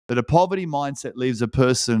that a poverty mindset leaves a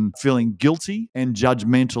person feeling guilty and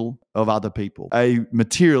judgmental of other people. A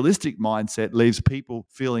materialistic mindset leaves people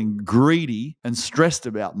feeling greedy and stressed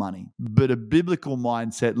about money. But a biblical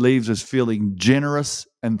mindset leaves us feeling generous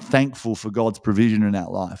and thankful for God's provision in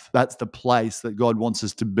our life. That's the place that God wants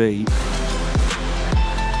us to be.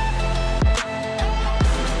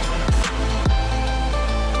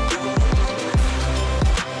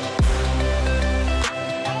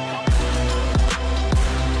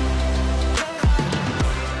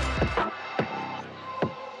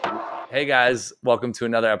 Hey guys, welcome to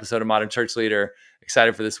another episode of Modern Church Leader.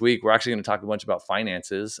 Excited for this week. We're actually going to talk a bunch about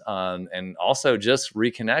finances and also just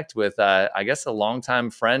reconnect with, I guess, a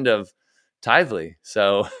longtime friend of Tithely.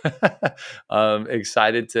 So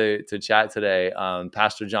excited to chat today.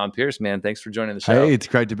 Pastor John Pearce, man, thanks for joining the show. Hey, it's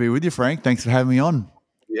great to be with you, Frank. Thanks for having me on.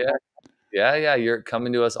 Yeah. You're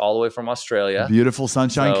coming to us all the way from Australia. Beautiful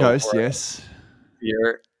Sunshine Coast, yes.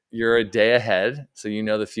 You're a day ahead, so you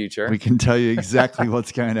know the future. We can tell you exactly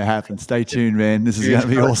what's going to happen. Stay tuned, man. This is going to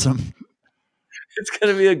be awesome. It's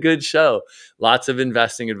going to be a good show. Lots of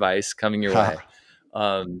investing advice coming your way.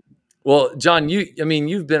 Well, John,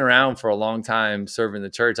 you've been around for a long time serving the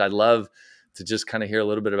church. I'd love to just kind of hear a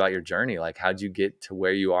little bit about your journey. Like, how'd you get to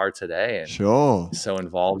where you are today? And sure. So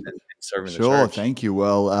involved in serving the church. Sure. Thank you.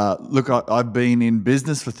 Well, look, I've been in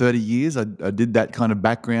business for 30 years. I did that kind of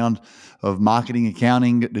background of marketing,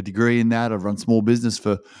 accounting, got a degree in that. I've run small business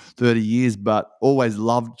for 30 years, but always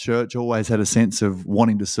loved church, always had a sense of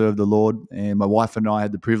wanting to serve the Lord. And my wife and I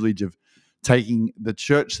had the privilege of taking the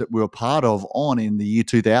church that we were part of on in the year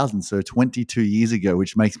 2000, so 22 years ago,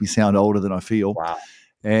 which makes me sound older than I feel. Wow.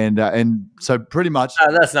 And so pretty much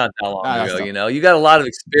that's not that long ago. You know, you got a lot of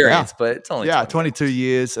experience, but it's only 22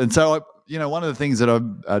 years. And so one of the things that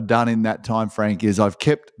I've done in that time, Frank, is I've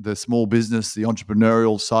kept the small business, the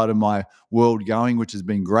entrepreneurial side of my world going, which has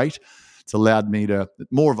been great. It's allowed me to,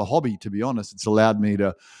 more of a hobby, to be honest. It's allowed me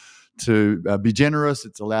to be generous.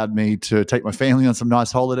 It's allowed me to take my family on some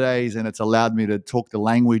nice holidays, and it's allowed me to talk the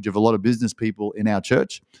language of a lot of business people in our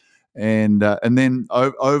church. And then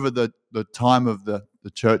over the time of the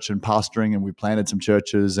church and pastoring, and we planted some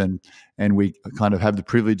churches, and we kind of have the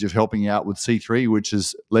privilege of helping out with C3, which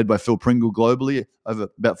is led by Phil Pringle globally, over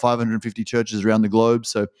about 550 churches around the globe.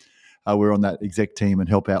 So we're on that exec team and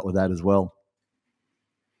help out with that as well.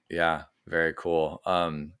 Yeah, very cool.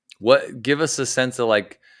 Give us a sense of,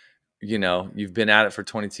 like, you've been at it for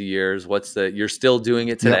 22 years. You're still doing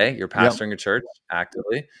it today. Yep. You're pastoring a church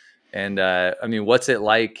actively. And what's it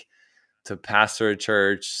like to pastor a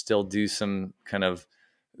church, still do some kind of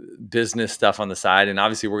business stuff on the side? And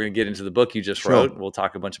obviously we're going to get into the book you just wrote. We'll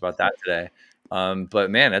talk a bunch about that today.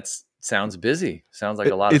 But man, sounds busy. Sounds like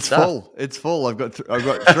a lot of stuff. It's full. I've got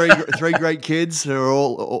three great kids who are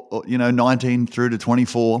all 19 through to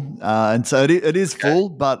 24. And so it is full,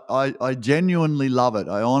 but I genuinely love it.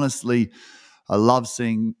 I love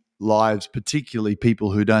seeing lives, particularly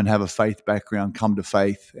people who don't have a faith background, come to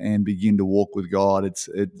faith and begin to walk with God.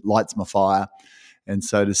 It lights my fire. And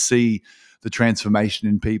so to see the transformation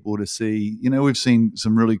in people, to see, we've seen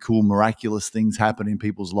some really cool, miraculous things happen in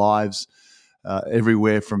people's lives,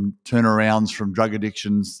 everywhere from turnarounds from drug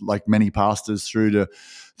addictions, like many pastors, through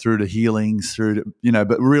to healings,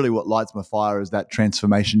 but really what lights my fire is that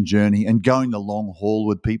transformation journey and going the long haul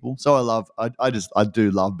with people. So I do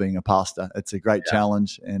love being a pastor. It's a great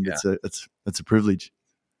challenge, and it's a privilege.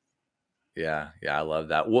 Yeah. I love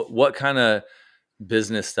that. What kind of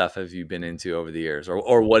business stuff have you been into over the years,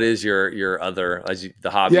 or what is your other,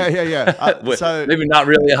 the hobby? So maybe not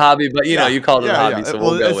really a hobby, but you call it a hobby. So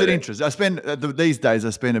we'll go it's with an it. interest. These days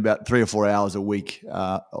I spend about 3 or 4 hours a week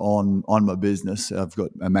on my business. I've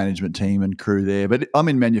got a management team and crew there, but I'm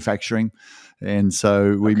in manufacturing, and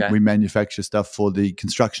so we manufacture stuff for the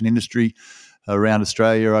construction industry around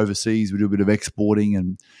Australia, overseas. We do a bit of exporting,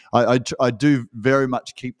 and I do very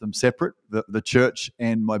much keep them separate, the church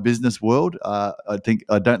and my business world. I think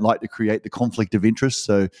I don't like to create the conflict of interest.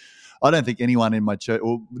 So I don't think anyone in my church,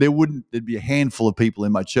 or there'd be a handful of people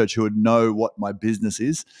in my church who would know what my business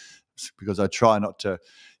is, because I try not to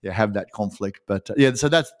have that conflict. But so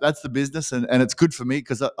that's the business, and it's good for me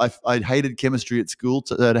because I hated chemistry at school.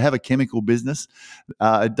 To have a chemical business,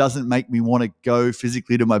 it doesn't make me want to go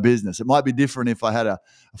physically to my business. It might be different if I had a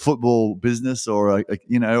football business or a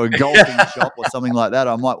golfing shop or something like that.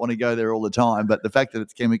 I might want to go there all the time. But the fact that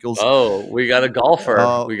it's chemicals. Oh, we got a golfer.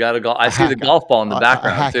 I see the golf ball in the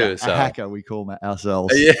background too. So a hacker, we call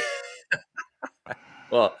ourselves. Yeah.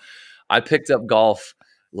 Well, I picked up golf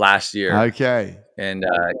last year. Okay. And,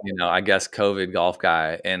 I guess COVID golf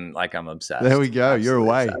guy, and I'm obsessed. There we go. Absolutely You're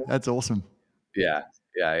away. obsessed. That's awesome. Yeah.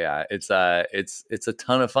 Yeah. It's a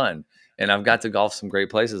ton of fun, and I've got to golf some great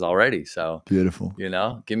places already. So Beautiful.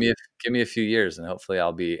 give me a few years, and hopefully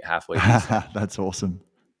I'll be halfway decent. That's awesome.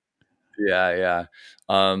 Yeah.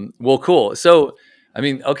 Well, cool. So, I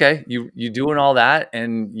mean, okay, you doing all that,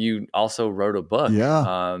 and you also wrote a book.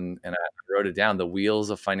 Yeah. And I wrote it down, The Wheels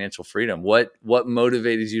of Financial Freedom. What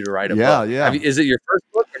motivated you to write a Yeah, book? yeah. Is it your first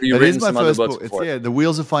book, or have you It is written my some other first books book. It's before? The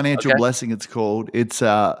Wheels of Financial Okay. Blessing. It's called. It's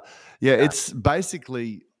it's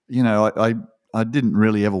basically, I didn't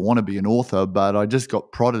really ever want to be an author, but I just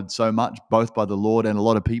got prodded so much, both by the Lord and a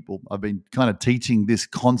lot of people. I've been kind of teaching this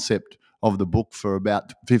concept of the book for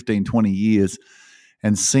about 15, 20 years,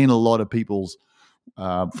 and seen a lot of people's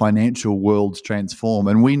financial worlds transform.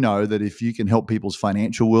 And we know that if you can help people's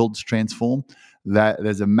financial worlds transform, that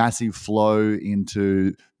there's a massive flow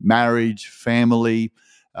into marriage, family,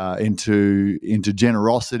 into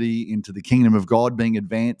generosity, into the kingdom of God being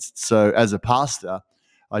advanced. So as a pastor,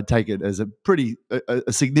 I take it as a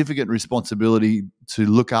significant responsibility to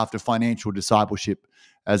look after financial discipleship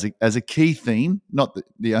as a key theme, not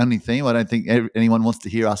the only theme. I don't think anyone wants to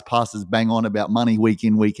hear us pastors bang on about money week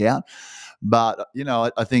in, week out. But,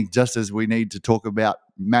 I think just as we need to talk about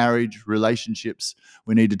marriage, relationships,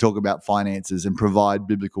 we need to talk about finances and provide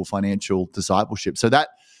biblical financial discipleship. So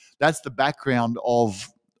that's the background of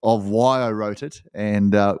why I wrote it,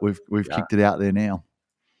 and we've kicked it out there now.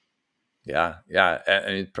 Yeah.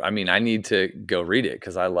 I mean, I need to go read it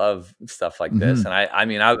because I love stuff like this. And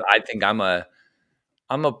I think I'm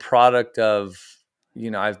a product of,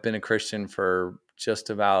 I've been a Christian for just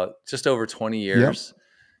over 20 years.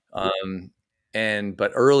 Yep.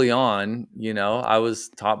 But early on, I was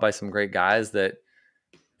taught by some great guys that,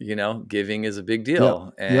 giving is a big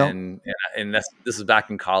deal. Yep. And this is back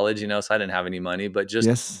in college, so I didn't have any money, but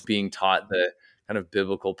just being taught the kind of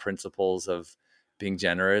biblical principles of being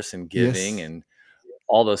generous and giving and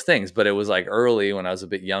all those things. But it was like early when I was a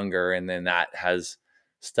bit younger, and then that has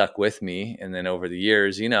stuck with me. And then over the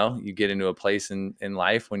years, you get into a place in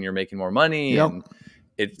life when you're making more money, and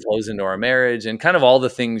it flows into our marriage and kind of all the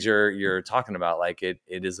things you're talking about. Like it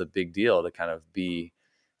is a big deal to kind of be,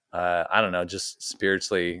 I don't know, just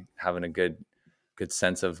spiritually having a good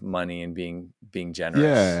sense of money and being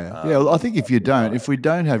generous. Well, I think if we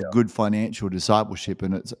don't have good financial discipleship,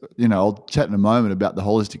 and it's, I'll chat in a moment about the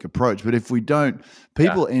holistic approach, but if we don't,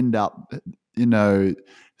 people end up,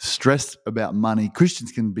 stressed about money.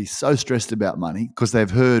 Christians can be so stressed about money because they've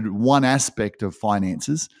heard one aspect of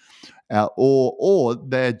finances, or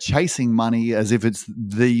they're chasing money as if it's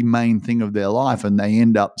the main thing of their life, and they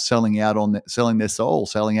end up selling their soul,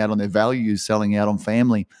 selling out on their values, selling out on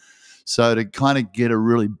family. So to kind of get a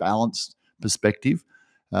really balanced perspective,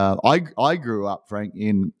 I grew up, Frank,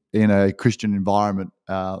 in a Christian environment,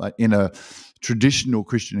 in a traditional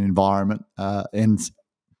Christian environment, and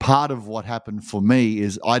part of what happened for me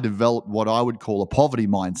is I developed what I would call a poverty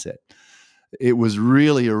mindset. It was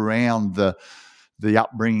really around the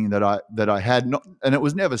upbringing that I had, and it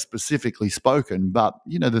was never specifically spoken, but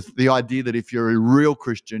the idea that if you're a real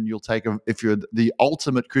Christian, if you're the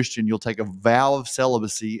ultimate Christian, you'll take a vow of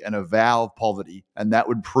celibacy and a vow of poverty, and that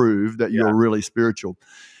would prove that you're really spiritual.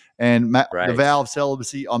 And the vow of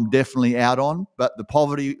celibacy, I'm definitely out on, but the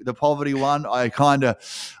poverty one, I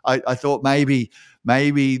thought maybe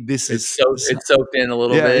this is it's soaked in a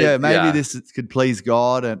little bit. Yeah, maybe this could please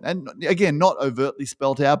God, and again, not overtly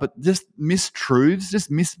spelt out, but just mistruths,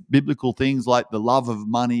 just misbiblical things like the love of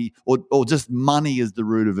money, or just money is the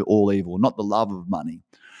root of all evil, not the love of money.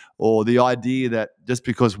 Or the idea that just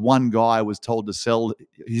because one guy was told to sell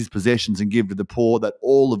his possessions and give to the poor, that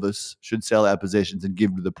all of us should sell our possessions and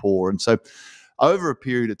give to the poor. And so over a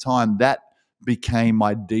period of time, that became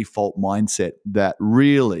my default mindset, that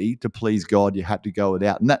really to please God, you had to go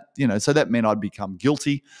without. And that, so that meant I'd become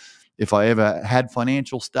guilty. If I ever had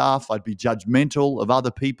financial stuff, I'd be judgmental of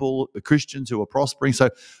other people, the Christians who are prospering.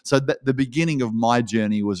 So the beginning of my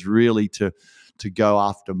journey was really to go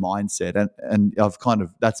after mindset. And I've kind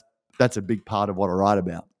of, that's a big part of what I write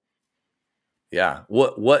about. Yeah.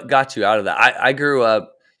 What got you out of that? I grew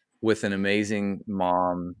up with an amazing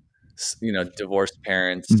mom, divorced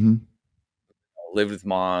parents, lived with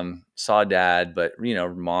mom, saw dad, but,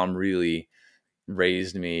 mom really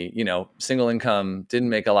raised me, single income, didn't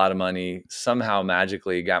make a lot of money, somehow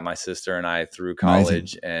magically got my sister and I through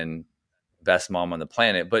college. Amazing. And best mom on the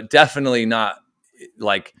planet, but definitely not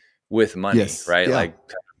like with money, right? Yeah. Like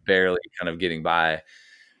barely kind of getting by.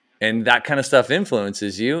 And that kind of stuff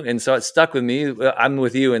influences you. And so it stuck with me. I'm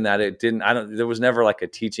with you in that there was never like a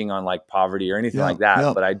teaching on like poverty or anything like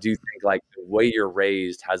that. But I do think like the way you're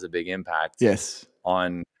raised has a big impact. Yes.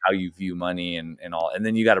 on how you view money and all, and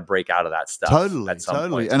then you got to break out of that stuff at some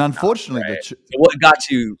Totally. point. And unfortunately, right? So what got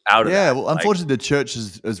you out of that? Yeah, well, unfortunately, the church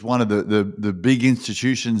is one of the big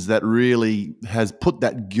institutions that really has put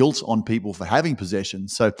that guilt on people for having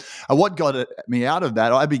possessions. So what got me out of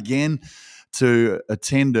that, I began to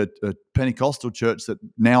attend a Pentecostal church that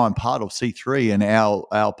now I'm part of, C3, and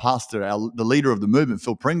our pastor, the leader of the movement,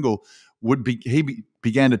 Phil Pringle,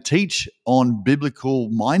 began to teach on biblical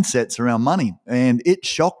mindsets around money, and it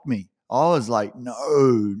shocked me. I was like,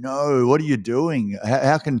 no, what are you doing?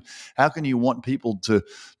 How can you want people to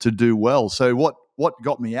do well? So what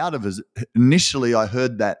got me out of it is, initially I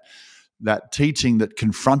heard that teaching that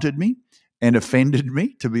confronted me and offended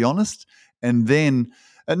me, to be honest, and then.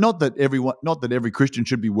 And not that every Christian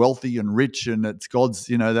should be wealthy and rich, and it's God's,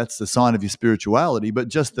 that's the sign of your spirituality, but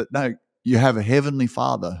just that, no, you have a heavenly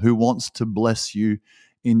Father who wants to bless you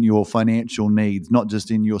in your financial needs, not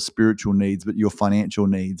just in your spiritual needs, but your financial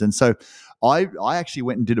needs. And so I actually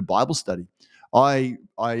went and did a Bible study. I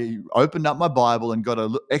opened up my Bible and got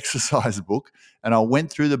an exercise book, and I went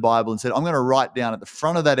through the Bible and said, I'm going to write down at the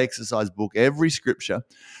front of that exercise book every scripture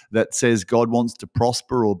that says God wants to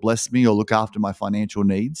prosper or bless me or look after my financial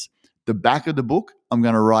needs. The back of the book, I'm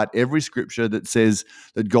going to write every scripture that says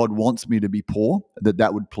that God wants me to be poor,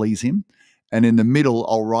 that would please him. And in the middle,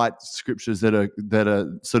 I'll write scriptures that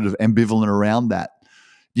are sort of ambivalent around that.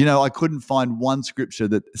 I couldn't find one scripture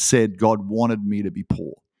that said God wanted me to be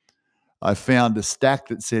poor. I found a stack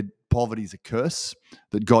that said poverty is a curse,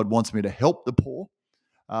 that God wants me to help the poor,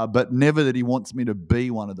 but never that he wants me to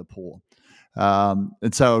be one of the poor.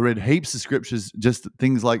 And so I read heaps of scriptures, just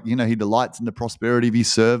things like, he delights in the prosperity of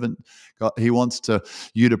his servant. God, he wants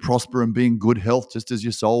you to prosper and be in good health, just as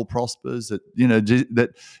your soul prospers. That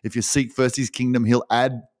if you seek first his kingdom, he'll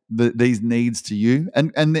add these needs to you.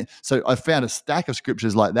 So I found a stack of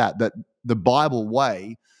scriptures like that the Bible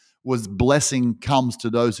way was blessing comes to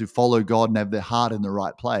those who follow God and have their heart in the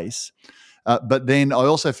right place. But then I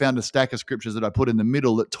also found a stack of scriptures that I put in the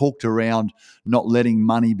middle that talked around not letting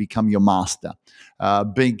money become your master,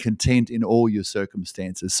 being content in all your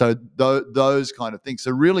circumstances. So those kind of things.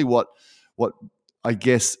 So really what I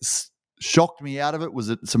guess shocked me out of it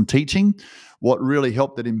was some teaching. What really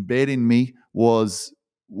helped that embed in me was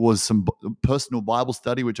some personal Bible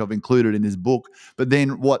study, which I've included in this book. But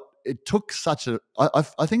then it took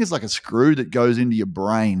I think it's like a screw that goes into your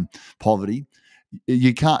brain, poverty.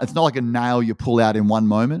 You can't, it's not like a nail you pull out in one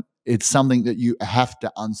moment. It's something that you have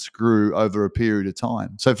to unscrew over a period of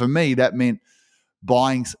time. So for me, that meant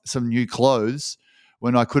buying some new clothes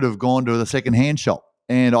when I could have gone to the secondhand shop,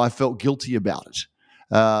 and I felt guilty about it.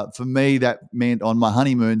 For me, that meant on my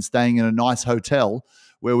honeymoon staying in a nice hotel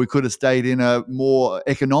where we could have stayed in a more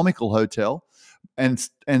economical hotel, and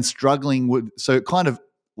struggling with, so kind of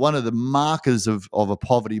one of the markers of a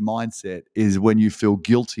poverty mindset is when you feel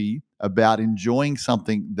guilty about enjoying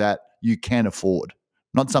something that you can afford.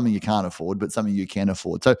 Not something you can't afford, but something you can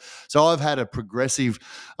afford. So I've had a progressive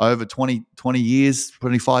over 20 years,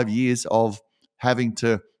 25 years of having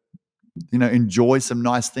to, enjoy some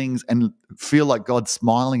nice things and feel like God's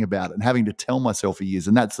smiling about it, and having to tell myself he is.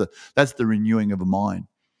 And that's the renewing of a mind.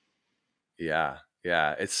 Yeah.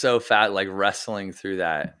 Yeah. It's so fat, like wrestling through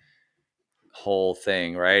that whole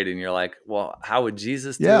thing, right? And you're like, well, how would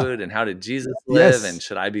Jesus do it? And how did Jesus live? And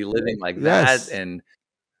should I be living like that? And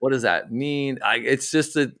what does that mean? It's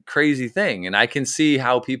just a crazy thing. And I can see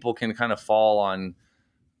how people can kind of fall on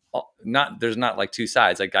there's not like two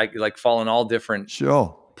sides. Like I like fall in all different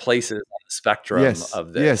places on the spectrum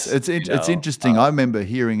of this. Yes, it's interesting. I remember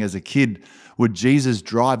hearing as a kid, would Jesus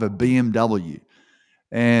drive a BMW?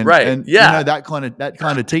 And that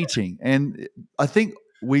kind of teaching. And I think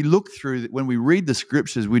we look through, when we read the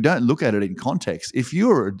scriptures, we don't look at it in context. If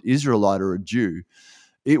you're an Israelite or a Jew,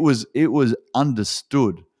 it was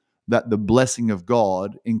understood that the blessing of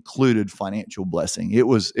God included financial blessing.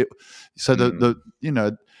 The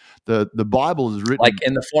Bible is written like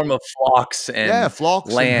in the form of flocks and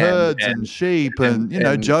flocks land and herds and sheep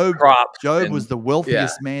and Job. Job was the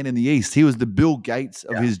wealthiest man in the East. He was the Bill Gates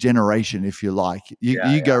of his generation, if you like.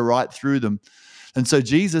 You go right through them. And so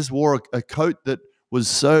Jesus wore a coat that was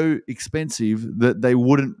so expensive that they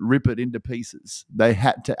wouldn't rip it into pieces. They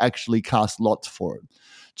had to actually cast lots for it.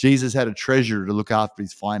 Jesus had a treasurer to look after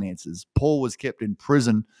his finances. Paul was kept in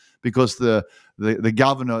prison because the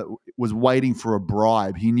governor was waiting for a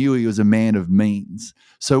bribe. He knew he was a man of means.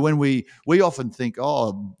 So when we often think,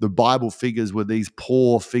 the Bible figures were these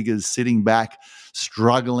poor figures sitting back,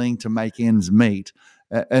 struggling to make ends meet.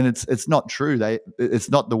 And it's not true. It's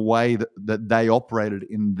not the way that they operated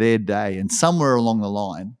in their day. And somewhere along the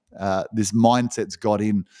line, this mindset's got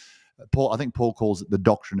in I think Paul calls it the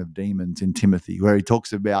doctrine of demons in Timothy, where he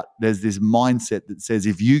talks about there's this mindset that says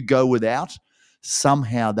if you go without,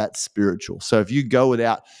 somehow that's spiritual. So if you go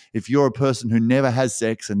without, if you're a person who never has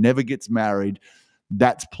sex and never gets married,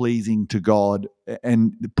 that's pleasing to God.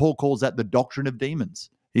 And Paul calls that the doctrine of demons.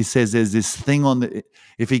 He says there's this thing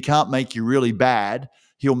if he can't make you really bad,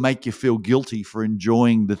 he'll make you feel guilty for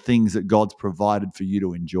enjoying the things that God's provided for you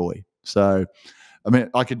to enjoy. So, I mean,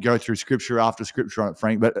 I could go through scripture after scripture on it,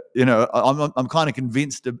 Frank, but, I'm kind of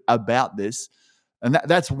convinced about this. And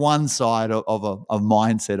that's one side of a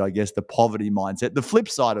mindset, I guess, the poverty mindset. The flip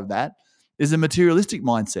side of that is a materialistic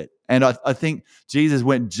mindset. And I think Jesus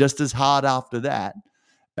went just as hard after that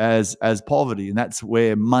as poverty. And that's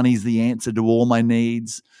where money's the answer to all my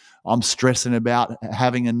needs. I'm stressing about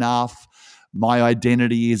having enough. My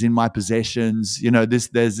identity is in my possessions. There's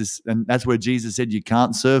this, and that's where Jesus said you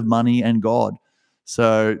can't serve money and God.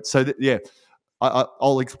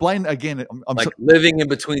 I'll explain again. I'm like living in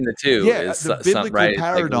between the two. Yeah, the biblical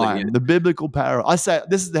paradigm. The biblical paradigm. I say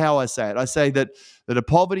this is how I say it. I say that a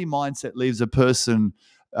poverty mindset leaves a person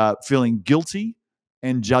feeling guilty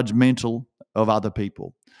and judgmental of other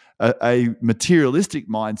people. A materialistic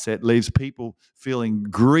mindset leaves people feeling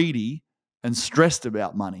greedy and stressed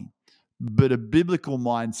about money. But a biblical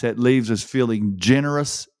mindset leaves us feeling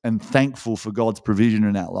generous and thankful for God's provision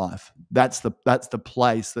in our life. That's the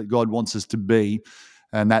place that God wants us to be,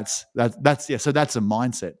 and that's So that's a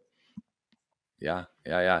mindset. Yeah.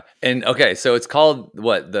 And okay, so it's called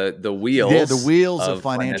what? The wheels. Yeah, the wheels of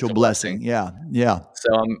financial blessing. Yeah.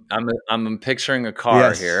 So I'm picturing a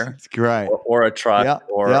car here. It's great. Or a truck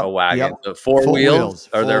or a wagon. So four wheels.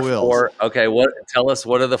 Are there four? Okay, tell us,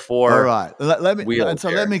 what are the four? All right. Let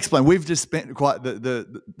me explain. We've just spent quite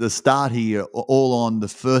the start here all on the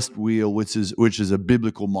first wheel, which is a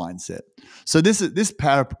biblical mindset. So this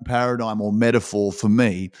paradigm or metaphor for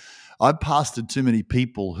me, I've pastored too many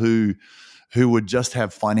people who would just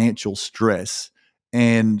have financial stress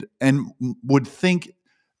and would think.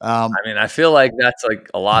 I feel like that's like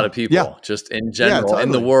a lot of people just in general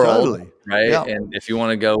in the world, right? Yeah. And if you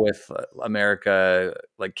want to go with America,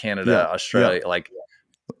 like Canada, Australia, like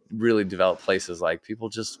really developed places, like people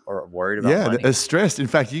just are worried about money. They're stressed. In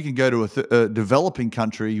fact, you can go to a developing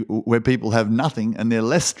country where people have nothing and they're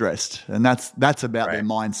less stressed, and that's about their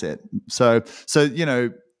mindset. So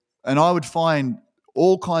and I would find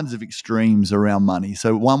all kinds of extremes around money.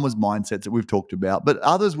 So one was mindsets that we've talked about, but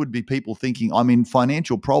others would be people thinking, I'm in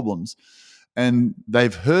financial problems, and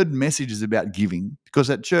they've heard messages about giving, because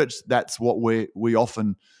at church, that's what we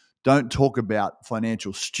often don't talk about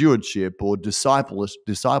financial stewardship or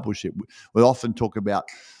discipleship. We often talk about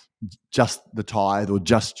just the tithe or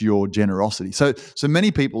just your generosity. So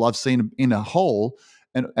many people I've seen in a hole,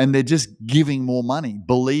 and they're just giving more money,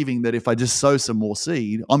 believing that if I just sow some more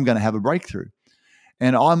seed, I'm going to have a breakthrough.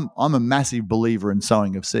 And I'm a massive believer in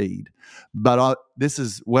sowing of seed, but this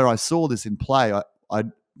is where I saw this in play. I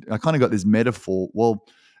kind of got this metaphor. Well,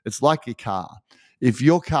 it's like your car. If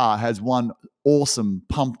your car has one awesome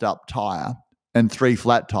pumped up tire and 3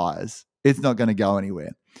 flat tires, it's not going to go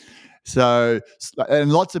anywhere. So,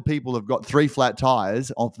 and lots of people have got 3 flat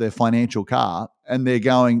tires off their financial car, and they're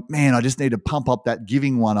going, man, I just need to pump up that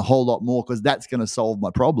giving one a whole lot more because that's going to solve my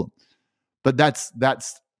problem. But that's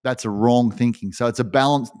a wrong thinking. So it's a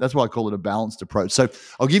balance. That's why I call it a balanced approach. So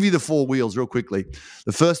I'll give you the 4 wheels real quickly.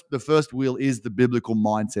 The first wheel is the biblical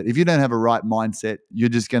mindset. If you don't have a right mindset, you're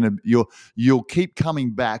just you'll keep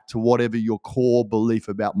coming back to whatever your core belief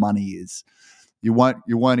about money is. You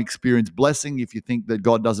won't experience blessing if you think that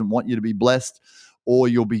God doesn't want you to be blessed, or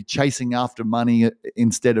you'll be chasing after money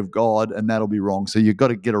instead of God, and that'll be wrong. So you've got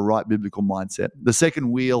to get a right biblical mindset. The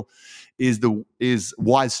second wheel is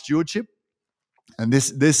wise stewardship. And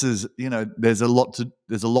this is, there's a lot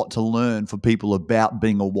to learn for people about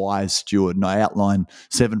being a wise steward. And I outline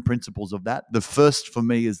 7 principles of that. The first for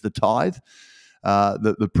me is the tithe,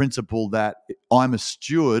 the principle that I'm a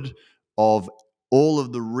steward of all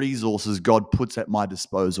of the resources God puts at my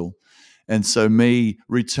disposal. And so me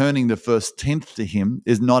returning the first tenth to him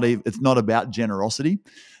it's not about generosity.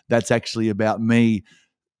 That's actually about me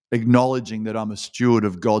acknowledging that I'm a steward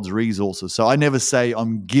of God's resources. So I never say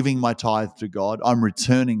I'm giving my tithe to God. I'm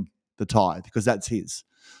returning the tithe because that's his.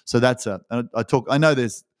 So I know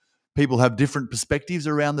there's people have different perspectives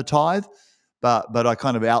around the tithe, but I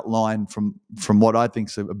kind of outline from what I think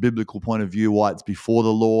is a biblical point of view why it's before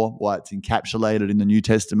the law, why it's encapsulated in the New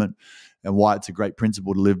Testament, and why it's a great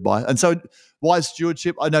principle to live by. And so wise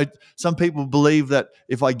stewardship, I know some people believe that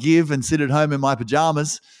if I give and sit at home in my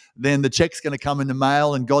pajamas, then the check's going to come in the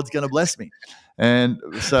mail and God's going to bless me. And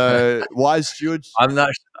so wise stewardship. I'm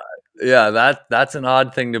not that's an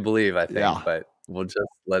odd thing to believe, I think, but we'll just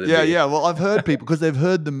let it be. Yeah. Well, I've heard people, because they've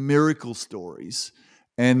heard the miracle stories,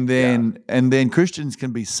 and then Christians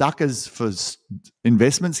can be suckers for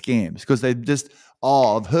investment scams, because they just,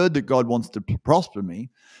 I've heard that God wants to prosper me,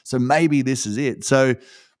 so maybe this is it. So,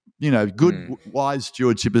 good wise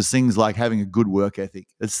stewardship is things like having a good work ethic.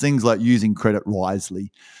 It's things like using credit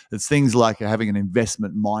wisely. It's things like having an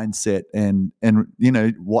investment mindset, and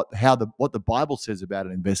what the Bible says about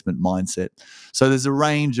an investment mindset. So there's a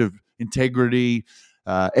range of integrity,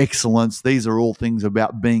 excellence. These are all things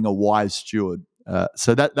about being a wise steward.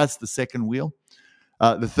 So that's the second wheel.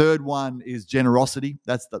 The third one is generosity.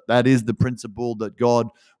 That is the principle that God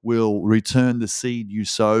will return the seed you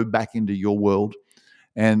sow back into your world.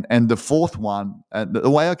 And the fourth one, the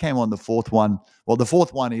way I came on the fourth one, the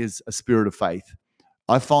fourth one is a spirit of faith.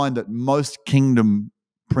 I find that most kingdom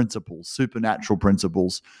principles, supernatural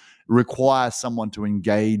principles, require someone to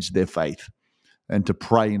engage their faith and to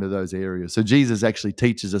pray into those areas. So Jesus actually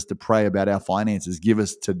teaches us to pray about our finances. Give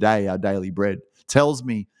us today our daily bread. Tells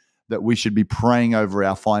me that we should be praying over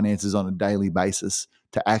our finances on a daily basis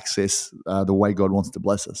to access the way God wants to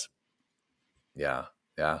bless us. Yeah.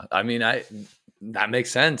 I mean, that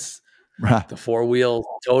makes sense. Right. The four wheel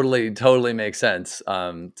totally makes sense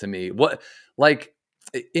to me. What, like,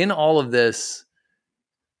 in all of this,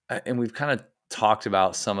 and we've kind of talked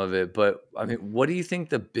about some of it, but I mean, what do you think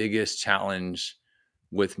the biggest challenge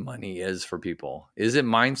with money is for people? Is it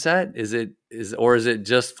mindset? Or is it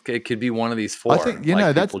just, it could be one of these four? I think,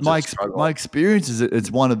 that's my experience is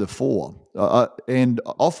it's one of the four. And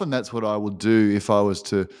often that's what I would do if I was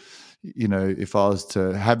to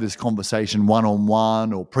have this conversation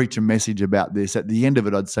one-on-one or preach a message about this. At the end of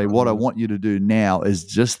it, I'd say, what I want you to do now is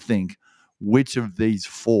just think, which of these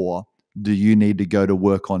four do you need to go to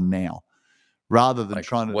work on now? Rather than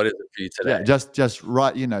trying to, what is it for you today? Yeah, just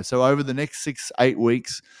right. So over the next 6-8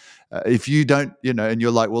 weeks, if you don't, and you're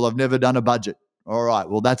like, well, I've never done a budget. All right,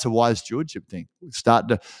 well, that's a wise stewardship thing. Start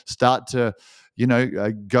to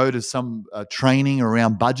go to some training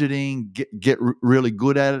around budgeting, get really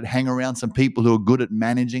good at it, hang around some people who are good at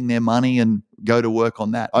managing their money, and go to work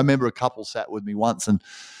on that. I remember a couple sat with me once, and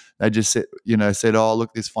they just said, oh,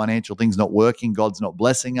 look, this financial thing's not working. God's not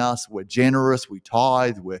blessing us. We're generous. We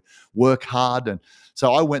tithe. We work hard. And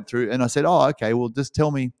so I went through and I said, oh, okay, well, just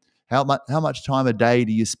tell me how much time a day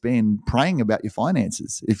do you spend praying about your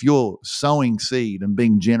finances? If you're sowing seed and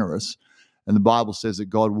being generous, and the Bible says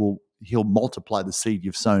that He'll multiply the seed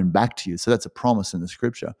you've sown back to you. So that's a promise in the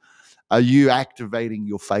scripture. Are you activating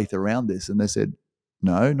your faith around this? And they said,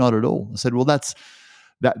 no, not at all. I said, well, that's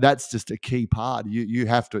just a key part.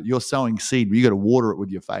 You're sowing seed, but you got to water it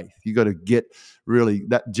with your faith. You got to get really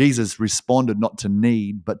that Jesus responded not to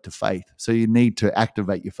need, but to faith. So you need to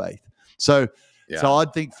activate your faith. So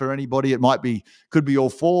I'd think for anybody, could be all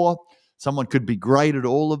four. Someone could be great at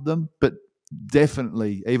all of them, but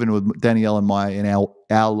definitely, even with Danielle and in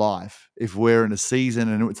our life, if we're in a season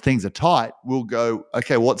and things are tight, we'll go,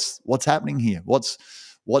 okay, what's happening here? What's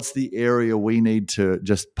the area we need to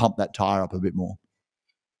just pump that tire up a bit more?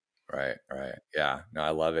 Right. Yeah. No,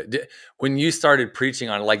 I love it. When you started preaching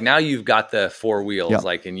on, like, now you've got the four wheels,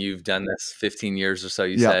 and you've done this 15 years or so,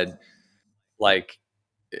 you said, like,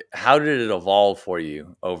 how did it evolve for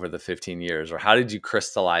you over the 15 years, or how did you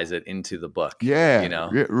crystallize it into the book? Yeah.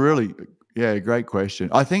 Really. Yeah. Great question.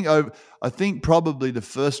 I think probably the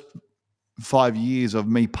first 5 years of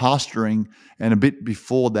me pastoring, and a bit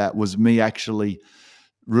before that, was me actually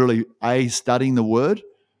really studying the word,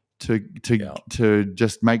 to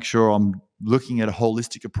just make sure I'm looking at a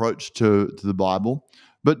holistic approach to the Bible,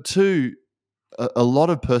 but two, a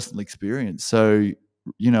lot of personal experience. So,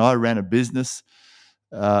 I ran a business,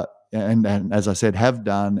 and as I said, have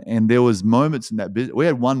done, and there was moments in that business. We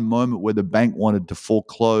had one moment where the bank wanted to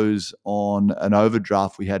foreclose on an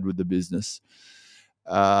overdraft we had with the business.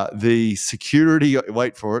 The security,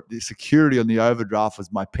 wait for it, the security on the overdraft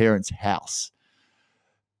was my parents' house.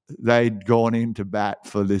 They'd gone into bat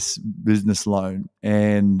for this business loan,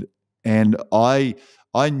 and I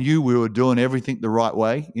knew we were doing everything the right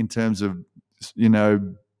way in terms of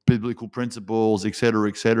biblical principles, et cetera,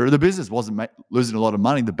 et cetera. The business wasn't losing a lot of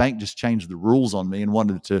money. The bank just changed the rules on me and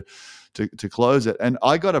wanted to close it. And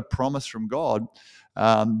I got a promise from God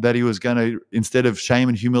that He was going to, instead of shame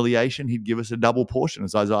and humiliation, He'd give us a double portion.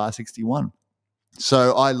 It's Isaiah 61.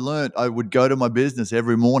 So I learned I would go to my business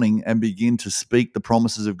every morning and begin to speak the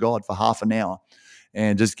promises of God for half an hour,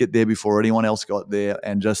 and just get there before anyone else got there,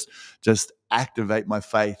 and just activate my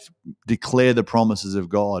faith, declare the promises of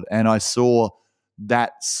God. And I saw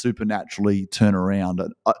that supernaturally turn around.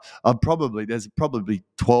 There's probably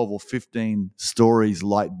 12 or 15 stories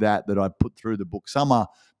like that I put through the book. Some are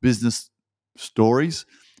business stories,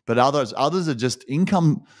 but others are just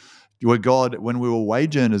income where God, when we were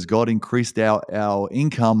wage earners, God increased our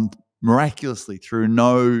income miraculously through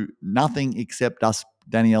nothing except us,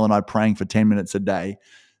 Danielle and I, praying for 10 minutes a day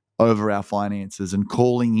over our finances and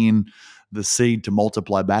calling in the seed to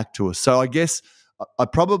multiply back to us. So I guess I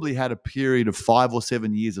probably had a period of 5 or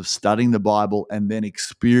 7 years of studying the Bible and then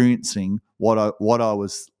experiencing what I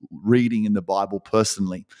was reading in the Bible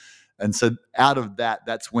personally. And so out of that,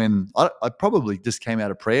 that's when I probably just came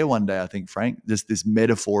out of prayer one day, I think, Frank, just this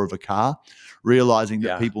metaphor of a car, realizing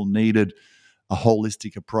that people needed a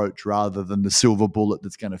holistic approach rather than the silver bullet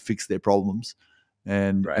that's going to fix their problems.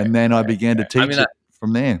 And then I began to teach it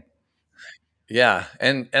from there. Yeah.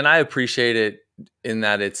 And I appreciate it in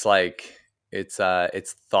that it's like, it's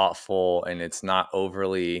thoughtful and it's not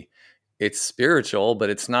overly, it's spiritual, but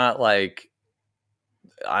it's not like,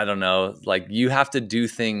 I don't know, like you have to do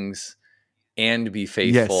things and be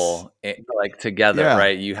faithful like together,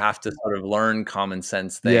 right? You have to sort of learn common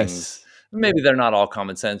sense things. Maybe they're not all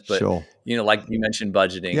common sense, but like you mentioned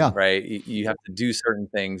budgeting, right? You have to do certain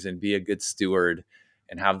things and be a good steward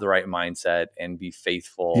and have the right mindset and be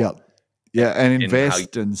faithful. And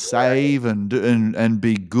invest and save and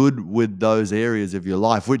be good with those areas of your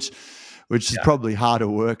life, which is probably harder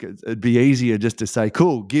work. It'd be easier just to say,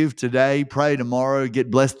 cool, give today, pray tomorrow, get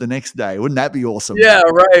blessed the next day. Wouldn't that be awesome? Yeah,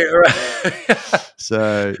 right.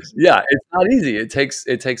 So it's not easy. It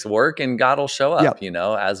takes work, and God will show up,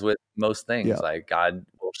 as with most things. Like God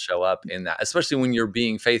will show up in that, especially when you're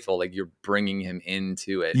being faithful, like you're bringing him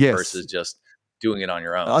into it versus just doing it on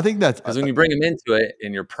your own. I think that's because when you bring him into it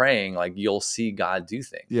and you're praying, like you'll see God do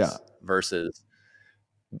things versus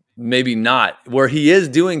maybe not, where he is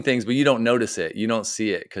doing things, but you don't notice it. You don't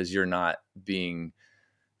see it because you're not being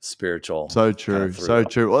spiritual. So true. So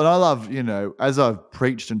true. Well, I love, as I've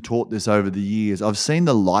preached and taught this over the years, I've seen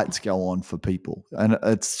the lights go on for people. And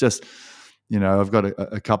it's just, I've got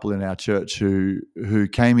a couple in our church who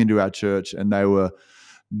came into our church and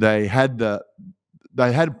they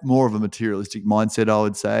had more of a materialistic mindset, I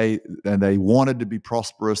would say, and they wanted to be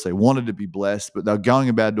prosperous. They wanted to be blessed, but they were going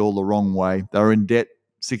about it all the wrong way. They were in debt,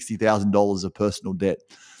 $60,000 of personal debt,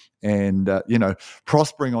 and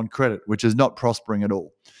prospering on credit, which is not prospering at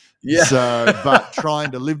all. Yeah. So, but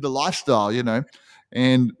trying to live the lifestyle,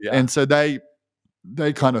 and so they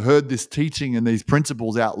kind of heard this teaching and these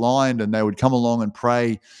principles outlined, and they would come along and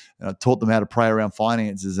pray. And I taught them how to pray around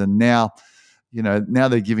finances, and now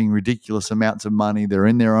they're giving ridiculous amounts of money. They're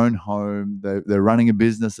in their own home. They're running a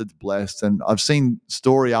business that's blessed. And I've seen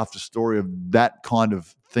story after story of that kind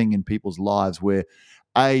of thing in people's lives where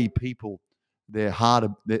people, their kind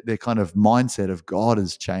of mindset of God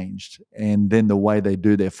has changed. And then the way they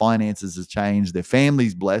do their finances has changed. Their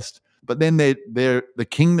family's blessed. But then the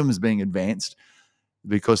kingdom is being advanced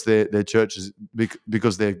because their churches,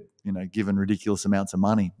 because they're given ridiculous amounts of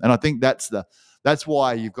money. And I think that's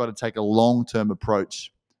why you've got to take a long-term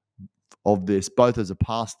approach of this, both as a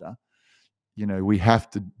pastor. We have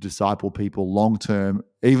to disciple people long-term.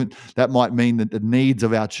 Even that might mean that the needs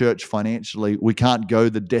of our church financially, we can't go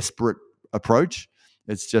the desperate approach.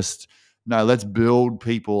 It's just, no, let's build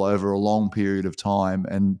people over a long period of time,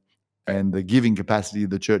 and the giving capacity of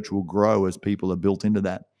the church will grow as people are built into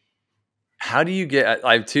that. How do you get,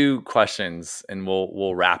 I have 2 questions and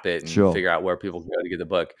we'll wrap it and figure out where people can go to get the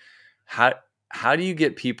book. How do you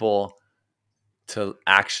get people to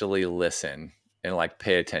actually listen and like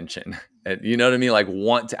pay attention? You know what I mean? Like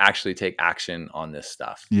want to actually take action on this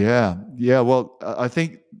stuff. Yeah. Well, I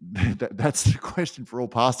think that's the question for all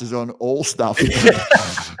pastors on all stuff,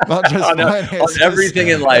 not just on everything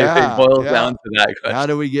in life. It boils down to that question. How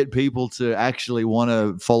do we get people to actually want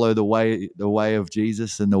to follow the way of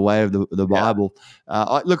Jesus and the way of the Bible?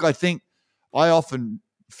 I think I often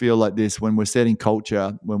feel like this when we're setting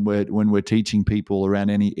culture, when we're teaching people around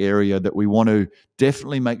any area, that we want to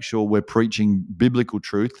definitely make sure we're preaching biblical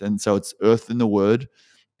truth, and so it's earth in the Word,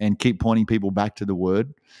 and keep pointing people back to the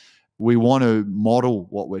Word. We want to model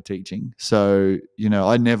what we're teaching. So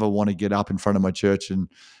I never want to get up in front of my church and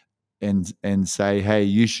say, hey,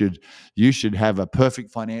 you should have a perfect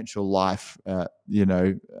financial life,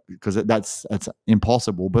 because that's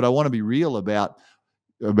impossible. But I want to be real about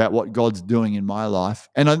what God's doing in my life.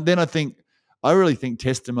 And then I really think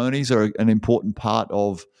testimonies are an important part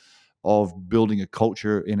of building a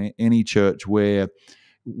culture in any church where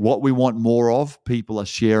what we want more of, people are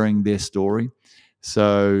sharing their story.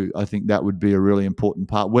 So I think that would be a really important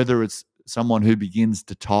part, whether it's someone who begins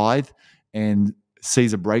to tithe and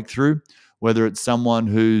sees a breakthrough, whether it's someone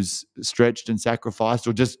who's stretched and sacrificed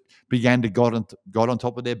or just began to got on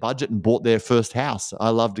top of their budget and bought their first house. I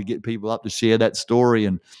love to get people up to share that story,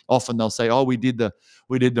 and often they'll say, "Oh, we did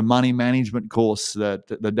the money management course,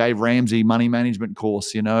 the Dave Ramsey money management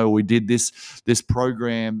course. We did this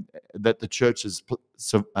program that the church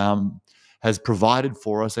has provided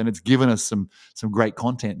for us, and it's given us some great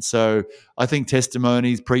content." So I think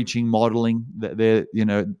testimonies, preaching, modeling, there's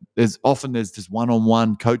just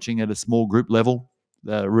one-on-one coaching at a small group level,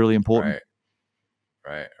 really important.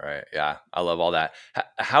 Right. Yeah. I love all that.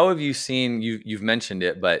 How have you seen, you've mentioned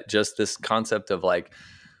it, but just this concept of like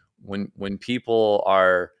when people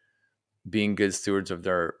are being good stewards of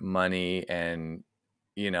their money and,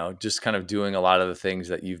 just kind of doing a lot of the things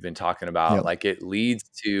that you've been talking about, like it leads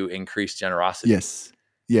to increased generosity.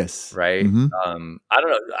 Yes. Right. Mm-hmm. I don't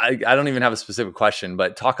know. I don't even have a specific question,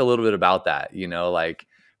 but talk a little bit about that, like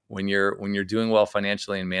when you're doing well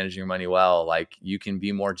financially and managing your money well, like you can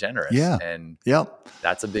be more generous. And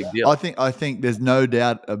that's a big deal. I think there's no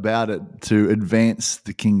doubt about it. To advance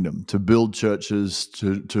the kingdom, to build churches,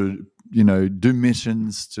 to do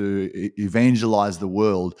missions, to evangelize the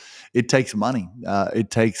world, it takes money.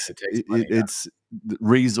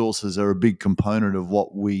 Resources are a big component of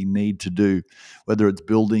what we need to do, whether it's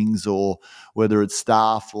buildings or whether it's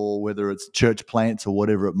staff or whether it's church plants or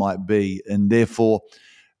whatever it might be. And therefore,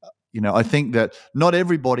 I think that not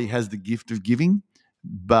everybody has the gift of giving,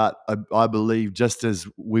 but I believe just as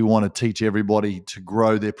we want to teach everybody to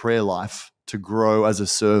grow their prayer life, to grow as a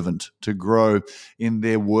servant, to grow in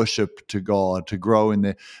their worship to God, to grow in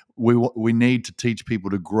their, we need to teach people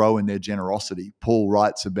to grow in their generosity. Paul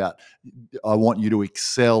writes about, I want you to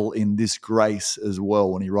excel in this grace as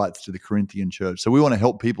well, when he writes to the Corinthian church. So we want to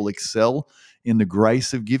help people excel in the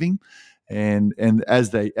grace of giving, and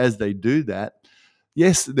as they do that,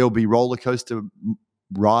 yes, there'll be roller coaster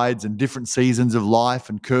rides and different seasons of life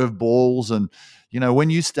and curve balls. And, when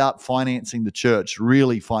you start financing the church,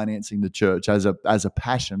 really financing the church as a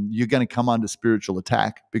passion, you're going to come under spiritual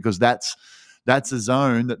attack, because that's a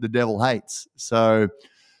zone that the devil hates. So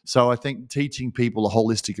I think teaching people a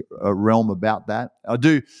holistic realm about that. I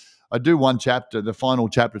do one chapter, the final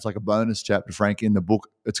chapter, it's like a bonus chapter, Frank, in the book.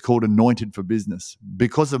 It's called Anointed for Business.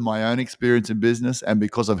 Because of my own experience in business and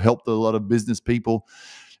because I've helped a lot of business people,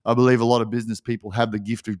 I believe a lot of business people have the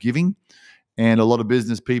gift of giving, and a lot of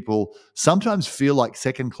business people sometimes feel like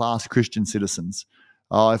second-class Christian citizens.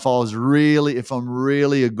 If I'm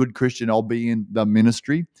really a good Christian, I'll be in the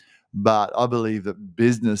ministry. But I believe that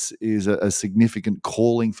business is a significant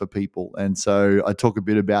calling for people. And so I talk a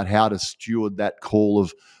bit about how to steward that call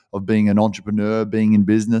of being an entrepreneur, being in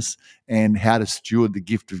business, and how to steward the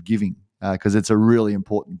gift of giving, because it's a really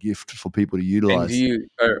important gift for people to utilize. And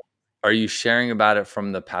are you sharing about it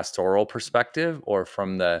from the pastoral perspective or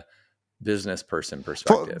from the business person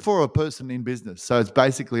perspective? For a person in business. So it's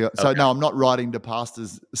basically, no, I'm not writing to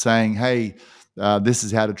pastors saying, hey, this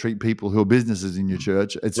is how to treat people who are businesses in your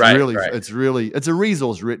church. It's it's a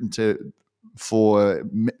resource written for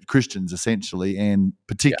Christians essentially, and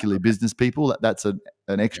particularly business people. That's an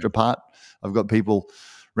extra part. I've got people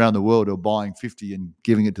around the world who are buying 50 and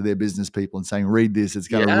giving it to their business people and saying, read this, it's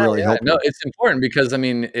going to really help you. No, it's important, because I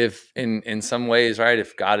mean, if in some ways, right,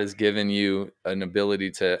 if God has given you an ability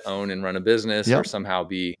to own and run a business or somehow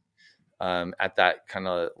be at that kind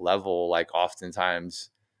of level, like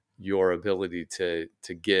oftentimes your ability to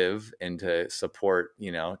give and to support,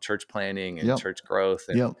 church planning and church growth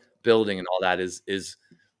and building and all that is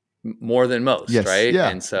more than most, right? Yeah.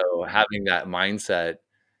 And so having that mindset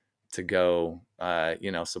to go,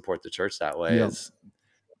 support the church that way is,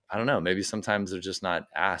 I don't know, maybe sometimes they're just not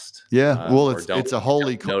asked. Well, it's a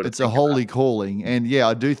holy calling. And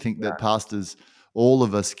I do think that pastors, all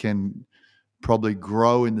of us, can probably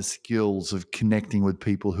grow in the skills of connecting with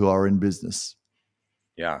people who are in business.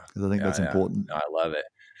 Yeah. Because I think that's important. No, I love it.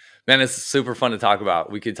 Man, it's super fun to talk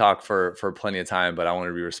about. We could talk for plenty of time, but I want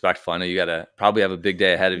to be respectful. I know you probably have a big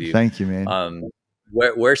day ahead of you. Thank you, man.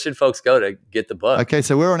 Where should folks go to get the book? Okay,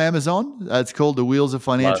 so we're on Amazon. It's called The Wheels of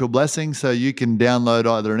Financial Blessing. So you can download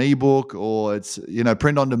either an ebook or it's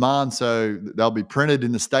print on demand. So they'll be printed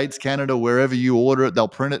in the States, Canada, wherever you order it. They'll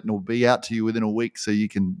print it and it'll be out to you within a week. So you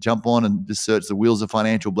can jump on and just search The Wheels of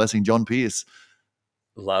Financial Blessing, John Pearce.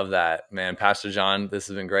 Love that, man. Pastor John, this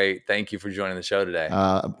has been great. Thank you for joining the show today.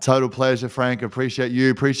 Total pleasure, Frank. Appreciate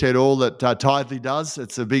you. Appreciate all that Tithely does.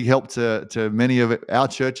 It's a big help to many of our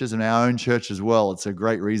churches and our own church as well. It's a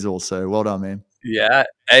great resource. So well done, man. Yeah.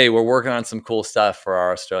 Hey, we're working on some cool stuff for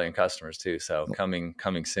our Australian customers too. So coming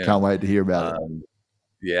soon. Can't wait to hear about it.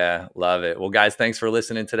 Yeah, love it. Well, guys, thanks for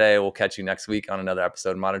listening today. We'll catch you next week on another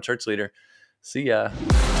episode of Modern Church Leader. See ya.